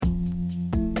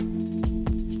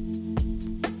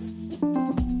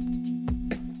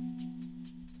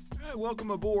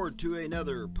welcome aboard to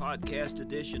another podcast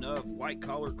edition of White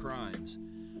Collar Crimes.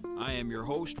 I am your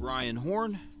host, Ryan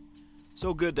Horn.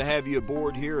 So good to have you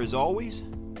aboard here as always.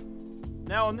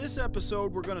 Now, in this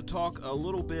episode, we're going to talk a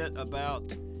little bit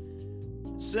about,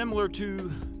 similar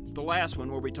to the last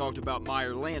one where we talked about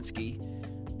Meyer Lansky,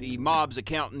 the mob's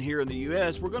accountant here in the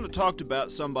U.S., we're going to talk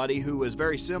about somebody who was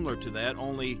very similar to that,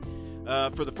 only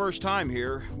for the first time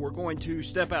here, we're going to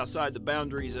step outside the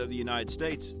boundaries of the United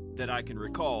States that I can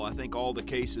recall. I think all the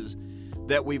cases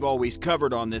that we've always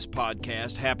covered on this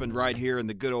podcast happened right here in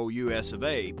the good old U.S. of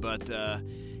A. But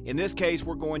in this case,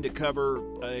 we're going to cover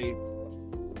a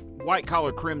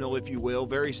white-collar criminal, if you will,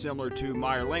 very similar to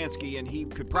Meyer Lansky, and he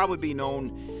could probably be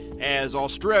known as the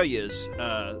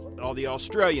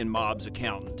Australian mob's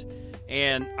accountant.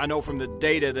 And I know from the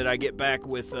data that I get back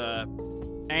with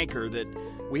Anchor that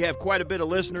we have quite a bit of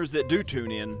listeners that do tune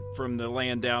in from the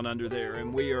land down under there,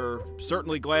 and we are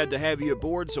certainly glad to have you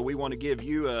aboard. So we want to give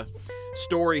you a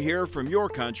story here from your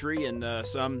country, and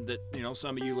some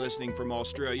of you listening from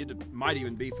Australia might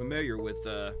even be familiar with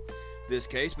this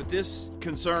case. But this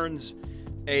concerns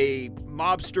a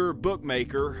mobster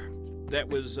bookmaker that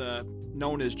was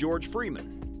known as George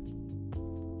Freeman.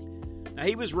 Now,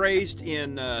 he was raised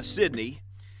in Sydney,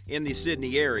 in the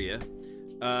Sydney area.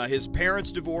 His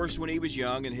parents divorced when he was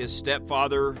young, and his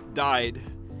stepfather died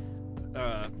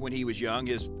when he was young.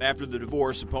 After the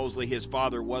divorce, supposedly his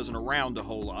father wasn't around a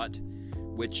whole lot,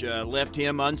 which left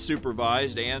him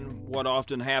unsupervised. And what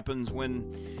often happens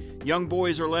when young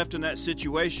boys are left in that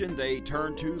situation, they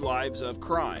turn to lives of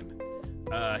crime.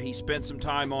 He spent some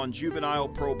time on juvenile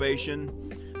probation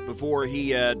before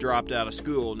he dropped out of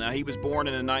school. Now, he was born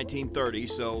in the 1930s,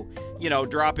 so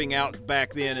dropping out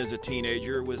back then as a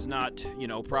teenager was not,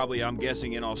 probably, I'm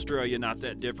guessing, in Australia, not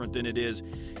that different than it is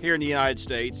here in the United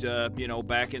States,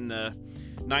 back in the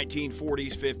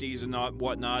 1940s, 50s, and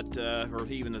whatnot, or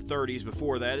even the 30s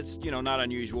before that. It's, not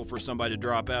unusual for somebody to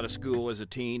drop out of school as a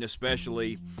teen,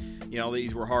 especially,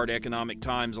 these were hard economic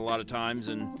times a lot of times,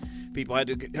 and people had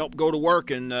to help go to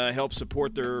work and help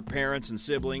support their parents and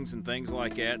siblings and things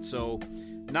like that. So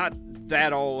not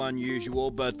that all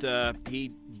unusual, but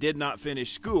he did not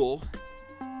finish school.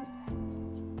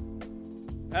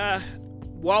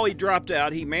 While he dropped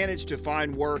out, he managed to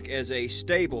find work as a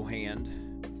stable hand,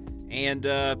 and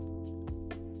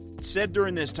said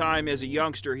during this time as a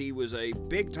youngster he was a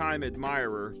big-time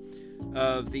admirer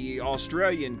of the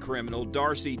Australian criminal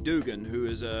Darcy Dugan, who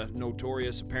is a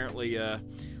notorious, apparently,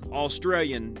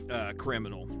 Australian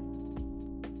criminal.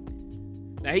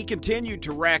 Now, he continued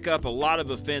to rack up a lot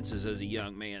of offenses as a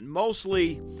young man,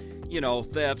 mostly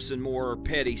thefts and more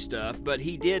petty stuff, but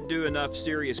he did do enough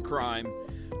serious crime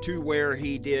to where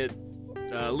he did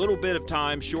a little bit of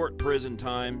time, short prison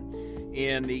time,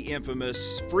 in the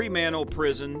infamous Fremantle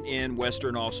prison in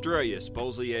Western Australia.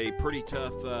 Supposedly a pretty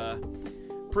tough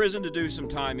prison to do some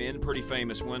time in, pretty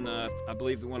famous one. I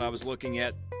believe that when I was looking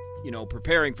at,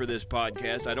 preparing for this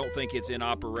podcast, I don't think it's in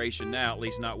operation now, at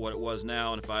least not what it was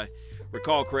now, and if I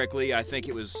recall correctly, I think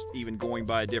it was even going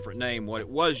by a different name, what it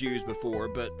was used before.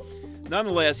 But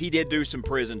nonetheless, he did do some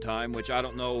prison time, which I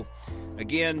don't know,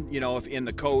 again, if in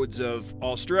the codes of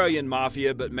Australian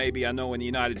mafia, but maybe I know in the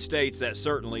United States that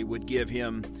certainly would give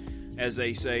him, as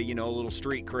they say, a little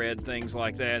street cred, things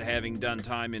like that. Having done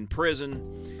time in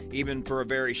prison, even for a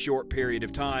very short period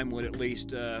of time, would at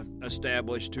least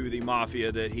establish to the mafia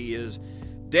that he is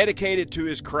dedicated to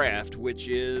his craft, which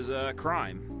is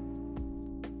crime.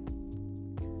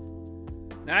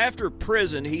 Now, after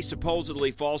prison, he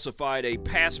supposedly falsified a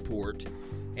passport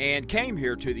and came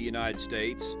here to the United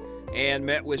States and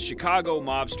met with Chicago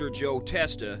mobster Joe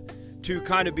Testa to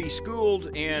kind of be schooled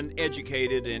and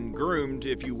educated and groomed,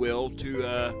 if you will,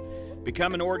 to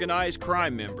become an organized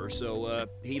crime member. So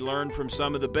he learned from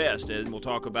some of the best, and we'll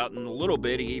talk about in a little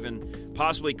bit. He even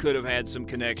possibly could have had some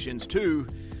connections to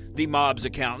the mob's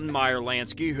accountant, Meyer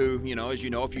Lansky, who, as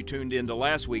you know, if you tuned into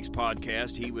last week's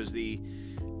podcast, he was the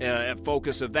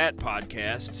focus of that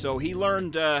podcast. So he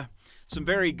learned some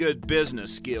very good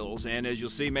business skills, and as you'll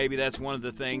see, maybe that's one of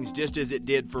the things, just as it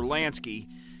did for Lansky,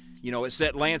 it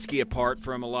set Lansky apart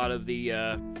from a lot of the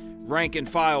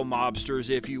rank-and-file mobsters,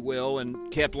 if you will,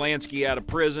 and kept Lansky out of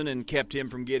prison and kept him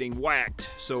from getting whacked,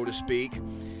 so to speak.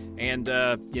 And,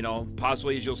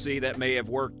 possibly, as you'll see, that may have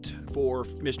worked for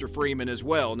Mr. Freeman as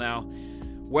well. Now,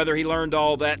 whether he learned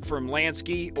all that from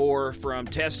Lansky or from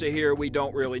Testa here, we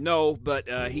don't really know,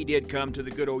 but he did come to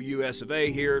the good old U.S. of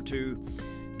A. here to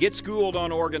get schooled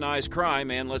on organized crime,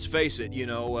 and let's face it,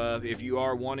 if you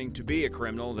are wanting to be a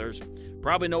criminal, there's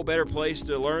probably no better place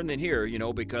to learn than here,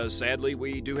 because sadly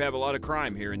we do have a lot of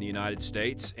crime here in the United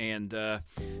States, and,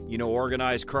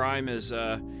 organized crime is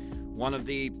one of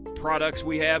the products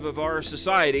we have of our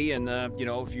society. And,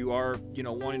 if you are,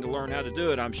 wanting to learn how to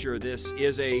do it, I'm sure this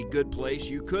is a good place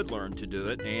you could learn to do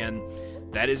it. And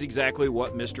that is exactly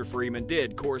what Mr. Freeman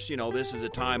did. Of course, this is a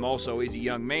time also, he's a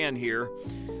young man here.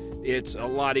 It's a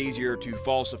lot easier to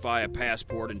falsify a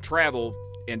passport and travel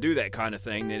and do that kind of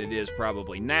thing than it is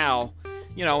probably now.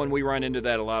 And we run into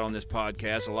that a lot on this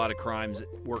podcast. A lot of crimes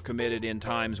were committed in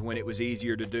times when it was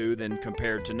easier to do than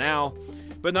compared to now.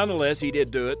 But nonetheless, he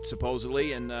did do it,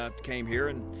 supposedly, and came here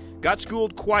and got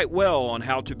schooled quite well on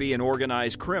how to be an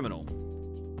organized criminal.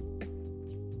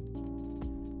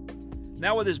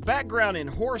 Now, with his background in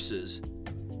horses,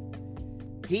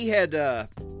 he had,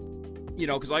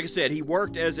 because like I said, he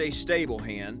worked as a stable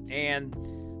hand, and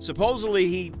supposedly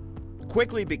he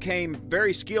quickly became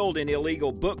very skilled in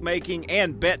illegal bookmaking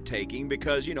and bet-taking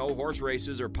because, horse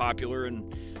races are popular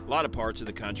in a lot of parts of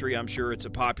the country. I'm sure it's a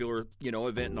popular,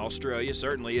 event in Australia.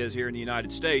 Certainly is here in the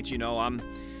United States. I'm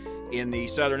in the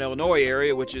southern Illinois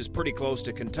area, which is pretty close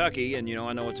to Kentucky, and,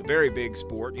 I know it's a very big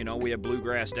sport. We have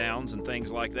bluegrass downs and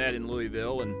things like that in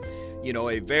Louisville, and,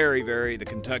 a very, the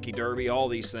Kentucky Derby, all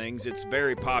these things. It's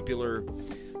very popular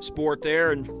sport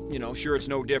there, and sure, it's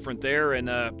no different there. And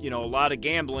a lot of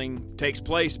gambling takes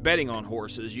place betting on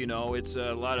horses. It's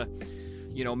a lot of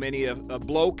many a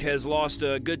bloke has lost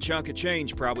a good chunk of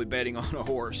change probably betting on a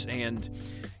horse. And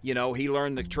he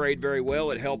learned the trade very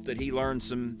well. It helped that he learned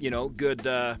some good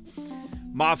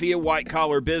mafia white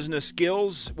collar business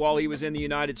skills while he was in the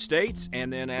United States.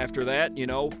 And then after that,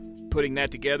 putting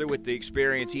that together with the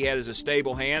experience he had as a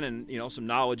stable hand and some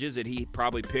knowledges that he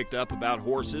probably picked up about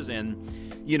horses and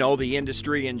the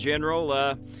industry in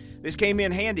general, this came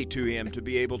in handy to him to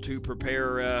be able to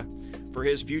prepare for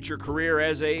his future career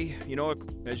as a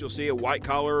as you'll see, a white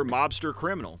collar mobster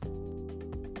criminal.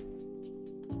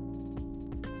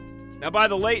 Now, by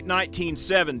the late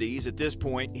 1970s, at this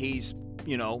point he's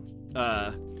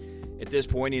at this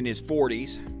point in his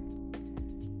 40s,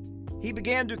 he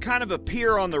began to kind of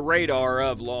appear on the radar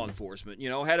of law enforcement.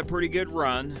 Had a pretty good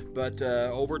run, but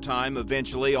over time,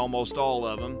 eventually, almost all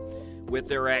of them, with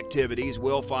their activities,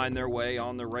 will find their way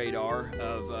on the radar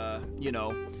of,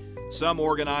 some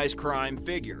organized crime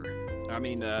figure.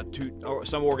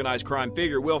 Some organized crime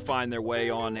figure will find their way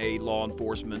on a law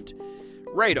enforcement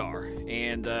radar.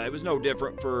 And it was no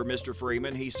different for Mr.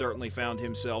 Freeman. He certainly found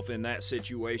himself in that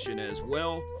situation as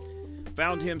well.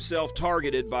 Found himself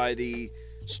targeted by the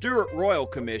Stuart Royal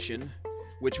Commission,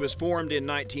 which was formed in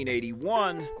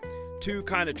 1981 to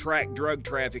kind of track drug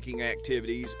trafficking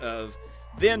activities of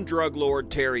then drug lord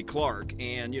Terry Clark.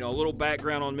 And, a little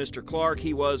background on Mr. Clark.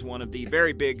 He was one of the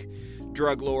very big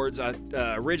drug lords,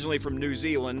 originally from New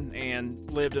Zealand,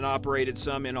 and lived and operated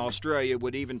some in Australia,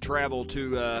 would even travel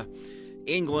to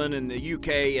England and the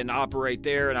UK and operate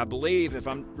there. And I believe, if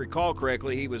I recall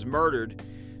correctly, he was murdered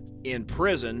in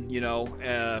prison,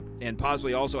 and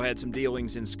possibly also had some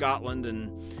dealings in Scotland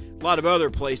and a lot of other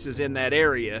places in that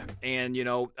area. And,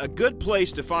 a good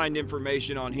place to find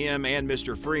information on him and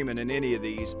Mr. Freeman in any of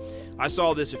these. I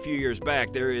saw this a few years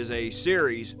back. There is a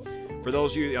series, for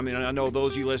those of you, I know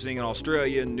those of you listening in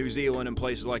Australia and New Zealand and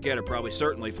places like that are probably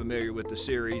certainly familiar with the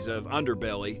series of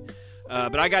Underbelly.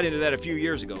 But I got into that a few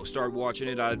years ago, started watching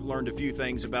it. I learned a few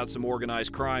things about some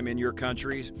organized crime in your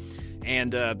countries.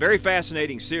 And very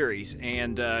fascinating series,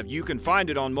 and you can find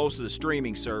it on most of the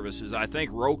streaming services. I think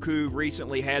Roku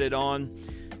recently had it on,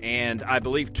 and I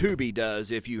believe Tubi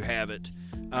does if you have it.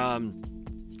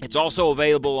 It's also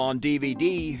available on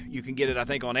DVD. You can get it, I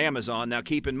think, on Amazon. Now,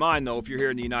 keep in mind, though, if you're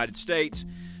here in the United States,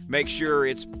 make sure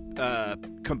it's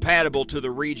compatible to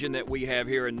the region that we have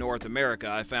here in North America.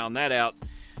 I found that out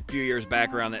a few years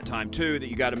back around that time too, that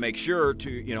you got to make sure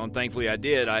to, and thankfully I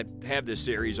did. I have this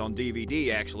series on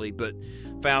DVD actually, but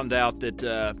found out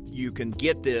that you can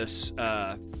get this,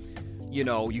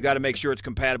 you got to make sure it's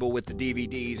compatible with the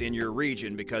DVDs in your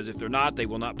region, because if they're not, they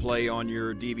will not play on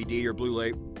your DVD or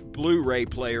Blu-ray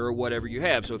player or whatever you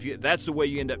have. So that's the way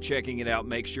you end up checking it out.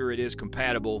 Make sure it is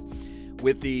compatible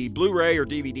with the Blu-ray or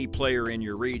DVD player in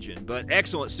your region. But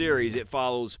excellent series. It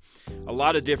follows a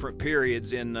lot of different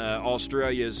periods in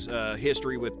Australia's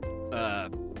history with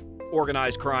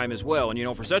organized crime as well.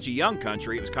 And, for such a young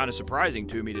country, it was kind of surprising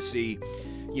to me to see,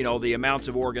 the amounts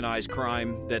of organized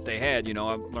crime that they had. I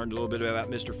learned a little bit about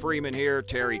Mr. Freeman here,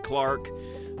 Terry Clark,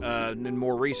 in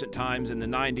more recent times in the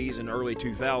 90s and early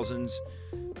 2000s.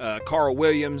 Carl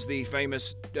Williams, the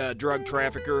famous drug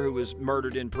trafficker who was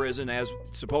murdered in prison, as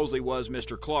supposedly was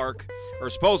Mr. Clark.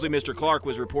 Or supposedly Mr. Clark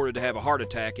was reported to have a heart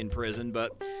attack in prison,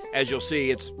 but as you'll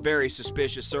see, it's very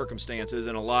suspicious circumstances,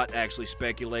 and a lot actually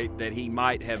speculate that he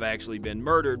might have actually been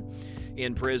murdered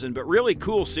in prison. But really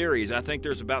cool series. I think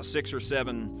there's about 6 or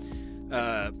 7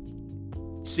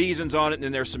 seasons on it, and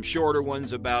then there's some shorter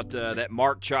ones about that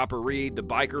Mark Chopper Reed, the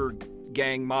biker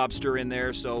gang mobster in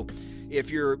there. So if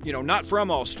you're, not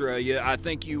from Australia, I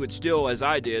think you would still, as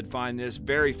I did, find this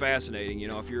very fascinating.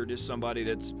 If you're just somebody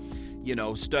that's,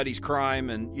 studies crime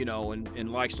and,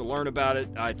 and likes to learn about it,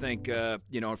 I think,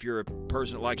 if you're a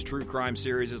person that likes true crime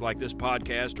series like this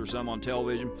podcast or some on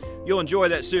television, you'll enjoy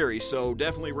that series. So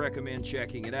definitely recommend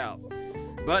checking it out.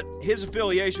 But his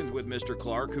affiliations with Mr.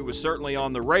 Clark, who was certainly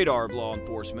on the radar of law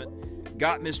enforcement,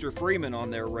 got Mr. Freeman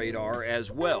on their radar as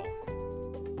well.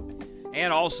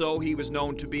 And also, he was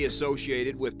known to be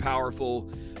associated with powerful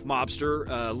mobster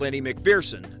Lenny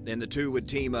McPherson, and the two would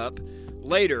team up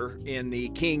later in the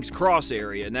King's Cross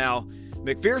area. Now,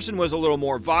 McPherson was a little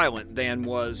more violent than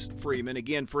was Freeman.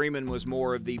 Again, Freeman was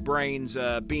more of the brains,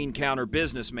 bean counter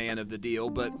businessman of the deal,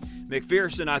 but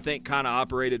McPherson, I think, kind of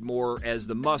operated more as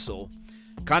the muscle.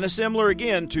 Kind of similar,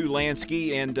 again, to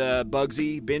Lansky and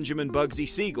Benjamin Bugsy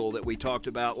Siegel that we talked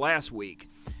about last week.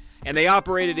 And they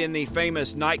operated in the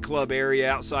famous nightclub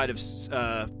area outside of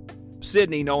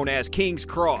Sydney known as King's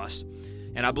Cross.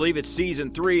 And I believe it's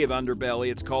season 3 of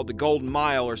Underbelly. It's called the Golden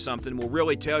Mile or something. We'll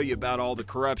really tell you about all the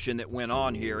corruption that went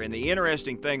on here. And the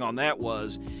interesting thing on that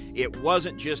was it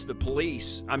wasn't just the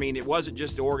police. It wasn't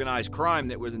just the organized crime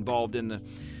that was involved in the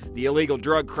illegal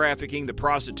drug trafficking, the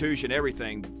prostitution,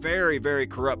 everything. Very, very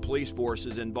corrupt police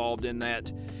forces involved in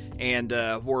that. And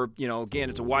again,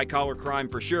 it's a white-collar crime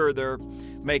for sure. They're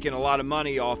making a lot of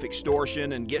money off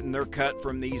extortion and getting their cut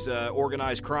from these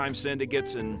organized crime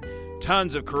syndicates, and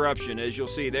tons of corruption. As you'll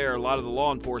see there, a lot of the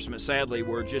law enforcement, sadly,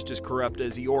 were just as corrupt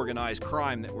as the organized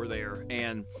crime that were there.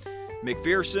 And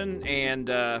McPherson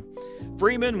and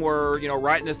Freeman were,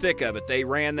 right in the thick of it. They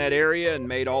ran that area and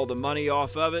made all the money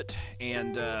off of it.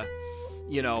 And, a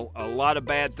lot of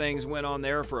bad things went on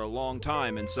there for a long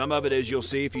time. And some of it, as you'll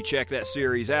see if you check that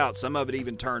series out, some of it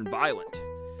even turned violent.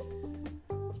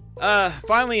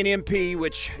 Finally, an MP,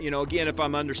 which, again, if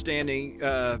I'm understanding,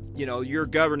 your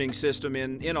governing system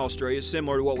in Australia is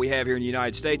similar to what we have here in the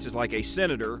United States, is like a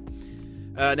senator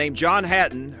named John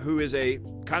Hatton, who is a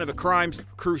kind of a crime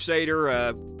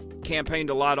crusader, campaigned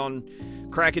a lot on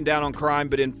cracking down on crime,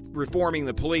 but in reforming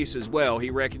the police as well. He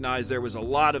recognized there was a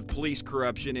lot of police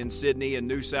corruption in Sydney and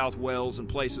New South Wales and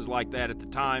places like that at the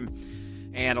time.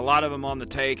 And a lot of them on the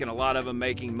take and a lot of them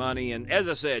making money. And as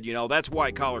I said, that's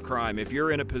white-collar crime. If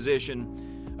you're in a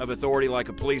position of authority like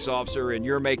a police officer and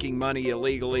you're making money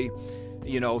illegally,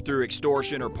 through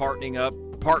extortion or partnering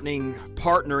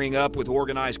up with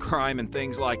organized crime and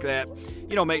things like that,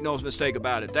 make no mistake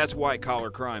about it. That's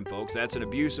white-collar crime, folks. That's an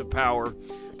abuse of power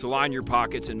to line your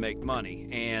pockets and make money.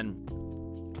 And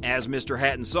as Mr.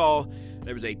 Hatton saw,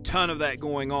 there was a ton of that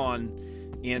going on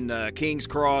in King's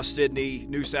Cross, Sydney,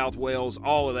 New South Wales,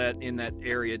 all of that in that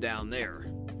area down there.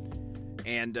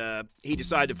 And he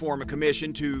decided to form a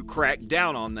commission to crack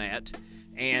down on that.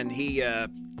 And he,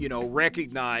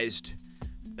 recognized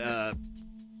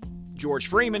George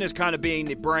Freeman as kind of being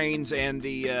the brains and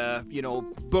the,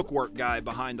 bookwork guy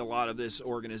behind a lot of this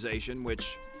organization,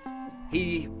 which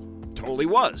he totally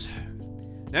was.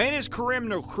 Now, in his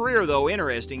criminal career, though,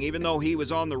 interesting, even though he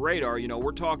was on the radar,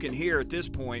 we're talking here at this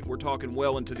point, we're talking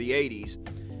well into the 80s.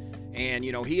 And,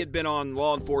 he had been on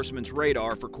law enforcement's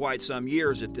radar for quite some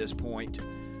years at this point.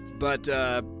 But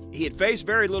he had faced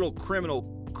very little criminal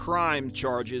crime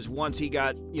charges once he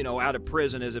got, out of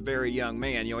prison as a very young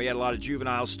man. He had a lot of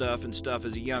juvenile stuff and stuff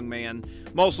as a young man,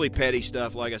 mostly petty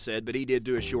stuff, like I said, but he did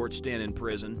do a short stint in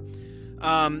prison.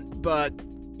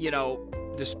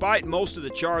 Despite most of the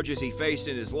charges he faced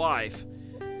in his life,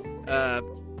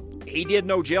 he did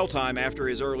no jail time after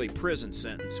his early prison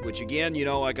sentence, which again,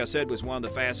 like I said, was one of the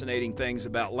fascinating things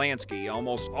about Lansky.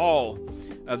 Almost all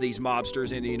of these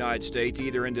mobsters in the United States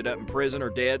either ended up in prison or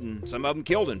dead, and some of them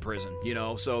killed in prison,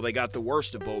 so they got the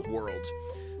worst of both worlds.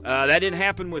 That didn't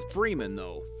happen with Freeman,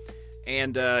 though.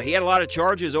 And he had a lot of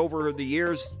charges over the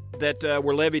years that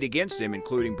were levied against him,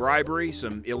 including bribery,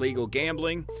 some illegal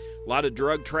gambling, a lot of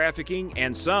drug trafficking,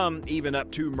 and some even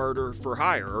up to murder for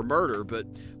hire, or murder, but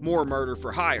more murder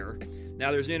for hire. Now,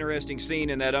 there's an interesting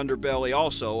scene in that Underbelly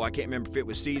also. I can't remember if it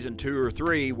was season 2 or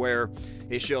 3, where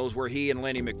it shows where he and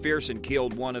Lenny McPherson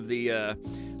killed one of the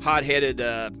hot-headed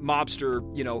mobster,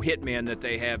 hitmen that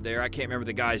they have there. I can't remember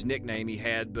the guy's nickname he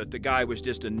had, but the guy was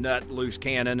just a nut, loose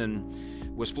cannon,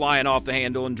 and was flying off the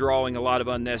handle and drawing a lot of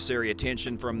unnecessary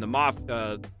attention from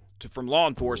the from law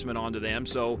enforcement onto them.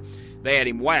 So they had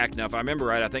him whacked. Now, if I remember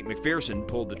right, I think McPherson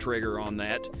pulled the trigger on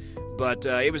that. But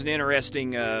it was an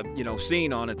interesting,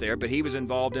 scene on it there. But he was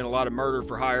involved in a lot of murder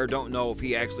for hire. Don't know if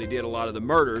he actually did a lot of the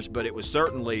murders, but it was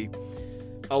certainly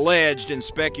alleged and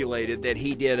speculated that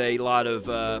he did a lot of,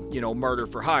 murder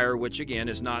for hire, which, again,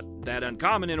 is not that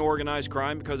uncommon in organized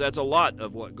crime because that's a lot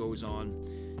of what goes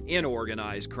on in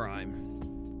organized crime.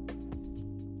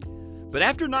 But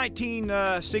after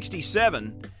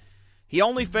 1967, he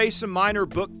only faced some minor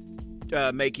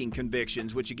book-making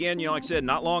convictions, which, again, like I said,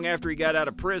 not long after he got out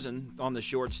of prison on the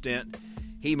short stint,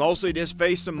 he mostly just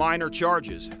faced some minor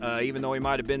charges, even though he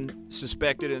might have been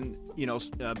suspected and,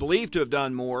 believed to have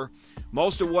done more.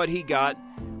 Most of what he got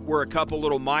were a couple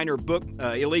little minor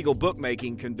illegal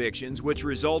bookmaking convictions, which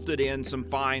resulted in some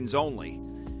fines only.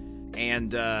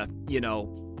 And,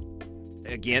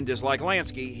 again, just like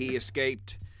Lansky, he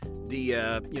escaped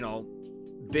the,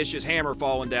 vicious hammer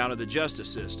falling down of the justice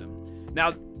system.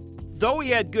 Now, though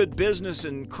he had good business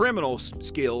and criminal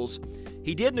skills,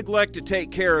 he did neglect to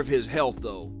take care of his health,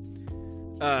 though.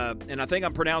 And I think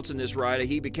I'm pronouncing this right.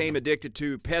 He became addicted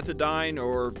to pethidine,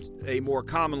 or a more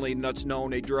commonly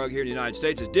known a drug here in the United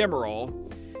States is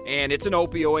Demerol. And it's an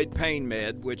opioid pain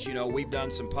med, which, we've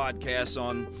done some podcasts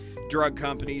on drug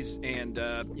companies. And,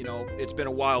 it's been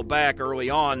a while back early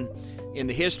on in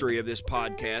the history of this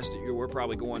podcast. We're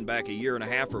probably going back a year and a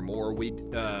half or more. We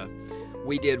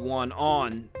did one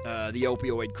on the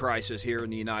opioid crisis here in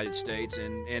the United States,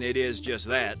 and it is just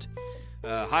that.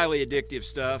 Highly addictive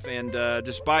stuff, and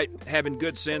despite having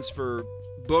good sense for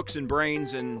books and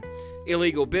brains and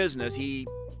illegal business, he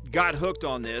got hooked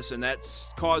on this, and that's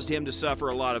caused him to suffer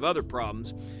a lot of other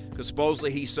problems, because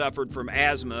supposedly he suffered from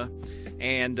asthma,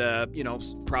 and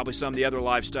probably some of the other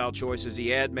lifestyle choices he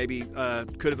had maybe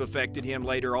could have affected him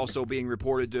later, also being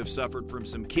reported to have suffered from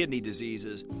some kidney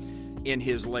diseases in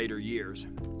his later years.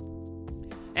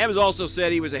 And it was also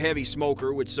said he was a heavy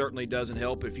smoker, which certainly doesn't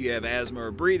help if you have asthma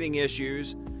or breathing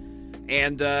issues.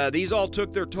 And these all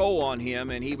took their toll on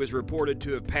him, and he was reported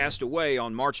to have passed away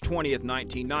on March 20th,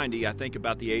 1990, I think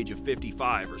about the age of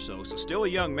 55 or so. So still a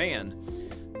young man.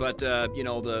 But,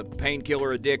 the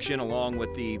painkiller addiction, along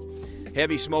with the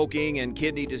heavy smoking and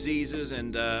kidney diseases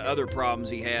and other problems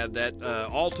he had, that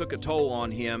all took a toll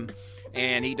on him,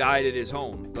 and he died at his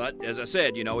home. But, as I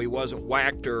said, he wasn't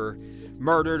whacked or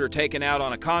murdered or taken out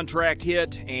on a contract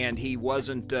hit, and he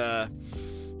wasn't,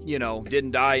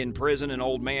 didn't die in prison, an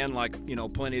old man like,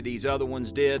 plenty of these other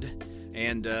ones did.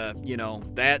 And,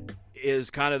 that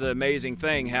is kind of the amazing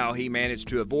thing, how he managed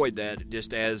to avoid that,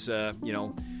 just as,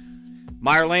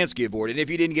 Meyer Lansky avoided.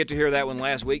 If you didn't get to hear that one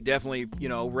last week, definitely,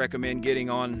 recommend getting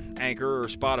on Anchor or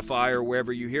Spotify or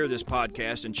wherever you hear this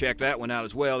podcast and check that one out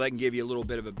as well. That can give you a little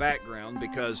bit of a background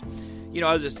because,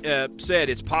 as I said,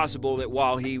 it's possible that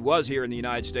while he was here in the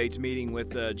United States meeting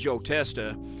with Joe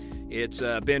Testa, it's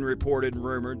been reported and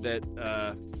rumored that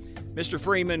Mr.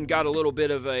 Freeman got a little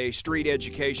bit of a street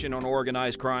education on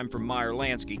organized crime from Meyer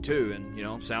Lansky, too.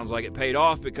 And, sounds like it paid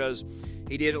off because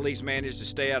he did at least manage to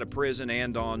stay out of prison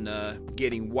and on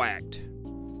getting whacked.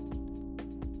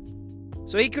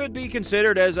 So he could be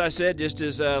considered, as I said, just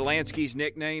as Lansky's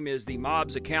nickname is the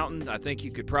mob's accountant. I think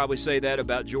you could probably say that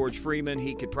about George Freeman.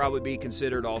 He could probably be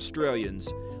considered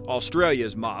Australia's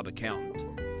mob accountant.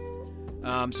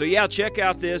 Check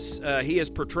out this. He is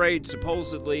portrayed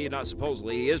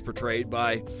he is portrayed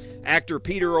by actor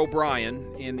Peter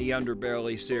O'Brien in the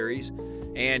Underbelly series.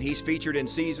 And he's featured in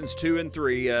seasons 2 and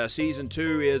 3. Season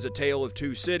 2 is A Tale of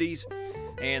Two Cities,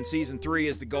 and season 3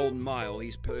 is The Golden Mile.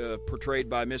 He's portrayed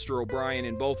by Mr. O'Brien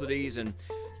in both of these, and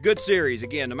good series.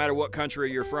 Again, no matter what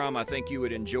country you're from, I think you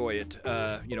would enjoy it.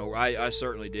 I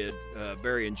certainly did.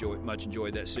 Much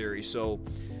enjoyed that series. So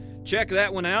check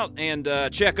that one out, and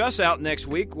check us out next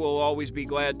week. We'll always be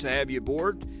glad to have you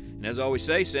aboard. And as I always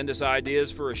say, send us ideas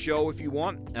for a show if you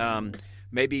want.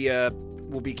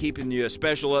 We'll be keeping you a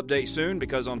special update soon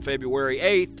because on February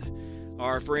 8th,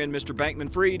 our friend Mr.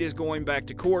 Bankman-Fried is going back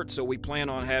to court, so we plan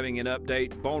on having an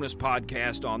update bonus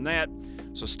podcast on that.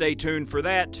 So stay tuned for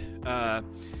that.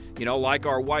 Like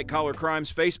our White Collar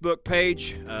Crimes Facebook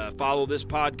page, follow this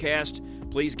podcast.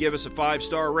 Please give us a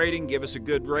 5-star rating, give us a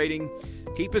good rating.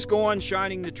 Keep us going,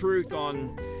 shining the truth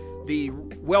on the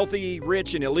wealthy,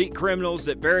 rich, and elite criminals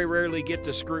that very rarely get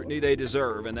the scrutiny they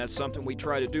deserve. And that's something we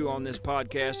try to do on this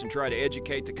podcast and try to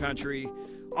educate the country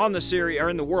on the series, or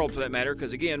in the world for that matter,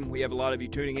 because again, we have a lot of you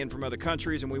tuning in from other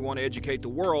countries and we want to educate the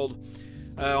world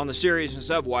on the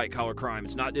seriousness of white-collar crime.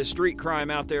 It's not just street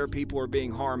crime out there. People are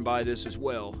being harmed by this as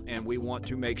well, and we want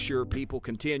to make sure people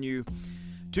continue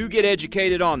to get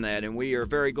educated on that, and we are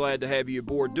very glad to have you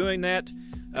aboard doing that.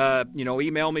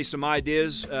 Email me some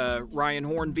ideas,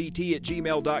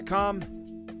 ryanhornvt@gmail.com.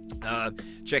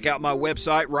 Check out my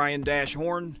website,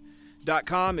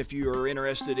 ryan-horn.com, if you are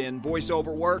interested in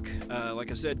voiceover work.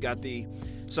 Like I said, got the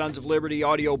Sons of Liberty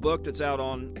audiobook that's out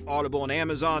on Audible and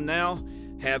Amazon now.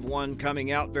 have one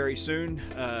coming out very soon.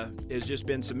 Has just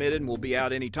been submitted and will be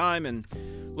out anytime, and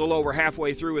a little over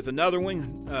halfway through with another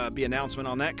one. Be announcement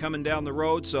on that coming down the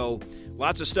road. So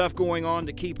lots of stuff going on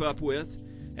to keep up with.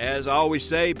 As I always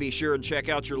say, be sure and check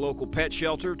out your local pet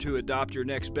shelter to adopt your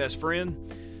next best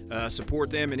friend. Support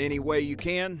them in any way you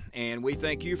can, and we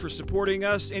thank you for supporting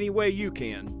us any way you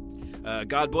can.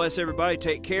 God bless everybody.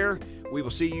 Take care. We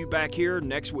will see you back here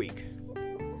next week.